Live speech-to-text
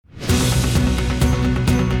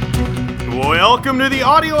Welcome to the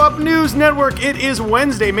Audio Up News Network. It is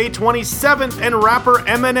Wednesday, May 27th, and rapper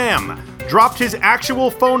Eminem dropped his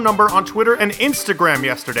actual phone number on Twitter and Instagram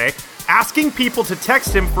yesterday, asking people to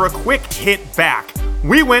text him for a quick hit back.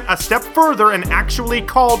 We went a step further and actually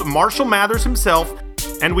called Marshall Mathers himself,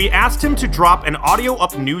 and we asked him to drop an Audio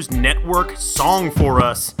Up News Network song for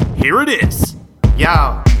us. Here it is.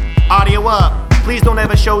 Yo, Audio Up. Please don't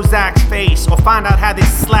ever show Zach's face or find out how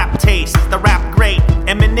this slap tastes. The rap great,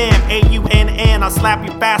 Eminem, A-U-N-N. I'll slap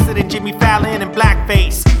you faster than Jimmy Fallon and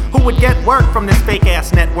blackface. Who would get work from this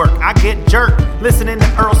fake-ass network? I get jerked listening to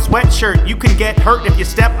Earl Sweatshirt. You can get hurt if you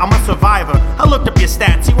step, I'm a survivor. I looked up your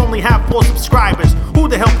stats, you only have 4 subscribers. Who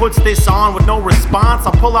the hell puts this on with no response?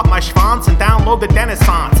 I'll pull up my schwanz and download the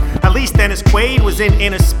Renaissance. At least Dennis Quaid was in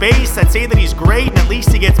inner space. I'd say that he's great and at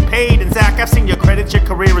least he gets paid. And Zach, I've seen your credits, your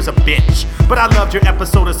career is a bitch. But I loved your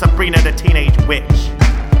episode of Sabrina the Teenage Witch.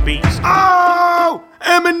 Beast. Oh!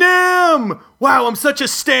 Eminem! Wow, I'm such a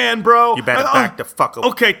stan, bro. You better back the fuck away.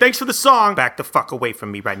 Okay, thanks for the song. Back the fuck away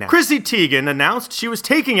from me right now. Chrissy Teigen announced she was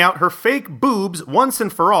taking out her fake boobs once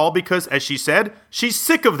and for all because, as she said, she's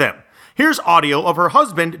sick of them. Here's audio of her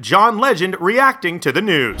husband, John Legend, reacting to the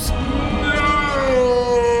news.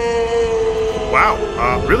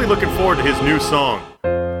 Wow, really looking forward to his new song.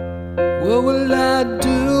 What will I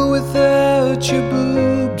do without your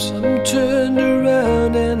boobs? I'm turned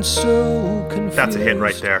around and so confused. That's a hit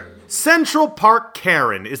right there. Central Park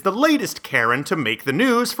Karen is the latest Karen to make the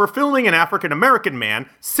news for filming an African-American man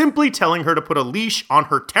simply telling her to put a leash on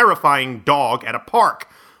her terrifying dog at a park.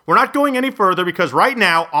 We're not going any further because right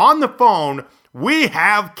now, on the phone, we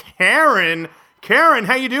have Karen. Karen,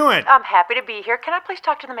 how you doing? I'm happy to be here. Can I please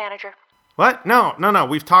talk to the manager? What? No.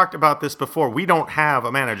 We've talked about this before. We don't have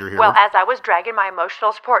a manager here. Well, as I was dragging my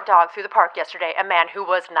emotional support dog through the park yesterday, a man who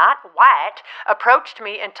was not white approached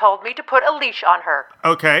me and told me to put a leash on her.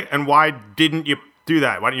 Okay, and why didn't you do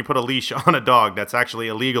that? Why didn't you put a leash on a dog? That's actually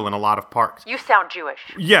illegal in a lot of parks. You sound Jewish.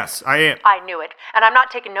 Yes, I am. I knew it. And I'm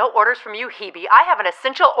not taking no orders from you, Hebe. I have an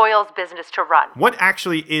essential oils business to run. What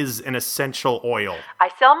actually is an essential oil?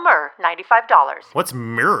 I sell myrrh, $95. What's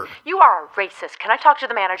myrrh? You are a racist. Can I talk to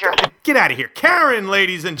the manager? Get out of here. Karen,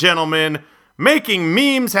 ladies and gentlemen, making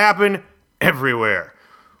memes happen everywhere.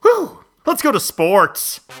 Whew. Let's go to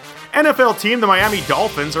sports. NFL team, the Miami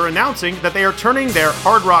Dolphins, are announcing that they are turning their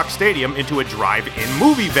Hard Rock Stadium into a drive-in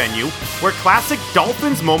movie venue where classic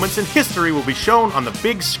Dolphins moments in history will be shown on the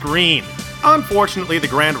big screen. Unfortunately, the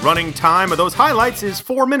grand running time of those highlights is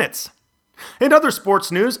 4 minutes. In other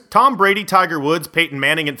sports news, Tom Brady, Tiger Woods, Peyton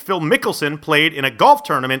Manning, and Phil Mickelson played in a golf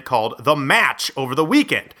tournament called The Match over the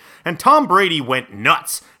weekend. And Tom Brady went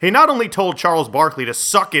nuts. He not only told Charles Barkley to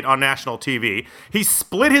suck it on national TV, he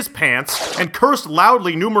split his pants and cursed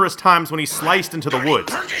loudly numerous times when he sliced into the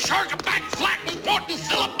woods.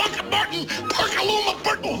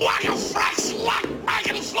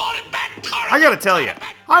 I gotta tell you,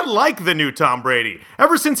 I like the new Tom Brady.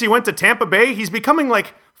 Ever since he went to Tampa Bay, he's becoming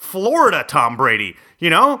like Florida Tom Brady.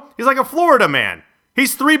 You know? He's like a Florida man.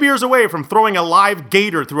 He's 3 beers away from throwing a live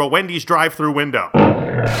gator through a Wendy's drive-thru window.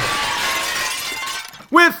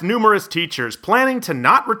 With numerous teachers planning to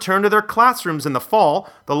not return to their classrooms in the fall,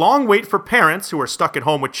 the long wait for parents who are stuck at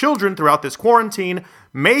home with children throughout this quarantine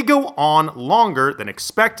may go on longer than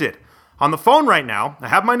expected. On the phone right now, I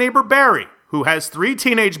have my neighbor Barry, who has 3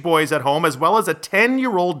 teenage boys at home as well as a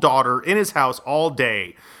 10-year-old daughter in his house all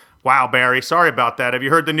day. Wow, Barry, sorry about that. Have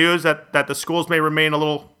you heard the news that the schools may remain a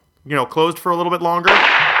little, closed for a little bit longer?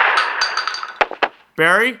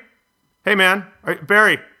 Barry? Hey, man.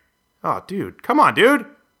 Barry. Oh, dude. Come on, dude.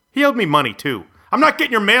 He owed me money, too. I'm not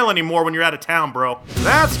getting your mail anymore when you're out of town, bro.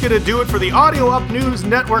 That's gonna do it for the Audio Up News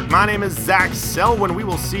Network. My name is Zach Selwyn. We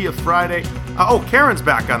will see you Friday. Karen's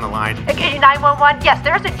back on the line. 911? Yes,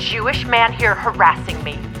 there's a Jewish man here harassing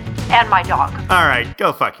me. And my dog. All right,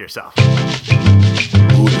 go fuck yourself.